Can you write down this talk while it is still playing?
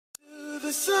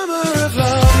the summer of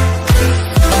love.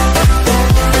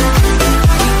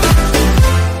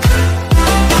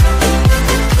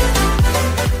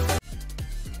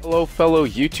 Hello fellow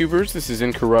YouTubers, this is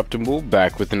Incorruptible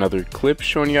back with another clip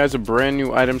showing you guys a brand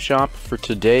new item shop for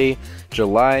today,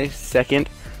 July 2nd.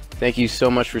 Thank you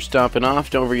so much for stopping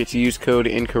off. Don't forget to use code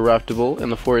Incorruptible in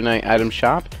the Fortnite item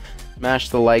shop. Smash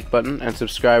the like button and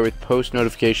subscribe with post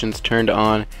notifications turned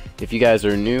on if you guys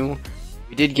are new.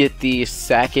 We did get the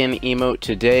Sakin emote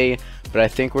today, but I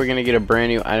think we're going to get a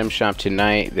brand new item shop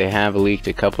tonight. They have leaked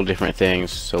a couple different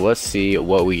things, so let's see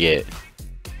what we get.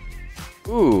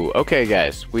 Ooh, okay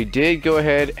guys, we did go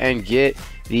ahead and get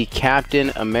the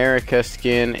Captain America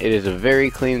skin. It is a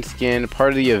very clean skin,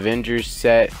 part of the Avengers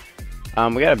set.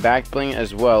 We got a back bling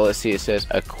as well. Let's see, it says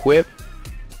equip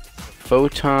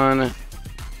photon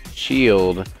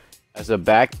shield as a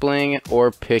back bling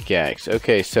or pickaxe.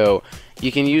 Okay, so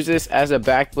you can use this as a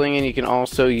back bling and you can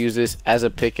also use this as a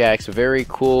pickaxe. Very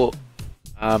cool.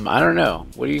 I don't know,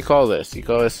 what do you call this? You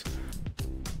call this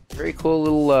very cool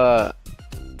little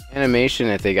animation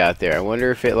that they got there. I wonder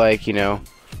if it, like, you know,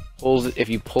 pulls, if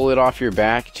you pull it off your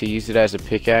back to use it as a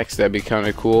pickaxe, that'd be kind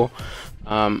of cool.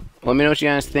 Let me know what you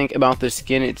guys think about the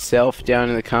skin itself down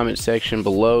in the comment section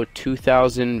below.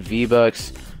 2,000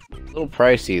 V-Bucks. A little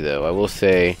pricey though, I will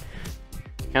say.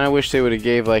 Kind of wish they would have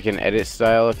gave like an edit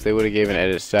style. If they would have gave an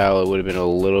edit style, it would have been a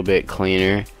little bit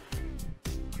cleaner.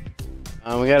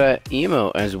 We got an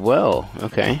emote as well.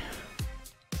 Okay.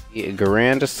 The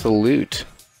Grand Salute.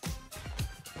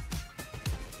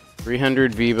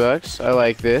 300 V-Bucks. I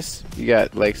like this. You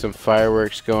got like some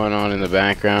fireworks going on in the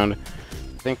background.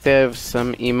 I think they have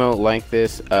some emote like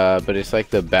this, but it's like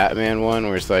the Batman one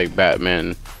where it's like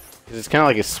Batman. It's kind of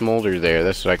like a smolder there.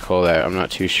 That's what I call that. I'm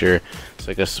not too sure. It's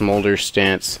like a smolder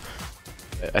stance.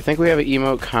 I think we have an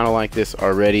emote kind of like this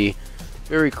already.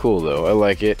 Very cool though. I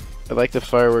like it. I like the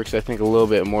fireworks, I think, a little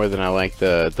bit more than I like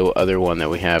the other one that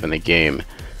we have in the game.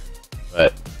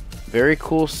 But very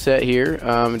cool set here.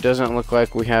 It doesn't look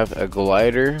like we have a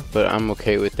glider, but I'm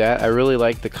okay with that. I really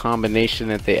like the combination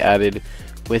that they added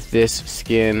with this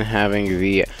skin, having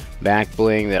the back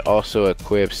bling that also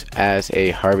equips as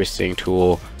a harvesting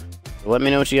tool. Let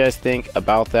me know what you guys think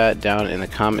about that down in the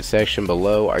comment section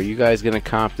below. Are you guys gonna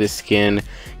comp this skin?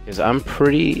 Because I'm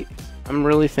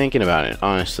really thinking about it,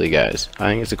 honestly guys. I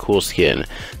think it's a cool skin.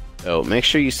 So make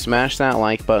sure you smash that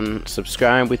like button,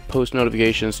 subscribe with post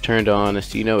notifications turned on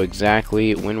so you know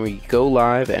exactly when we go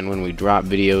live and when we drop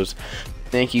videos.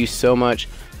 Thank you so much.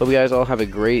 Hope you guys all have a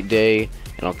great day,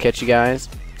 and I'll catch you guys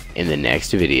in the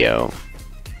next video.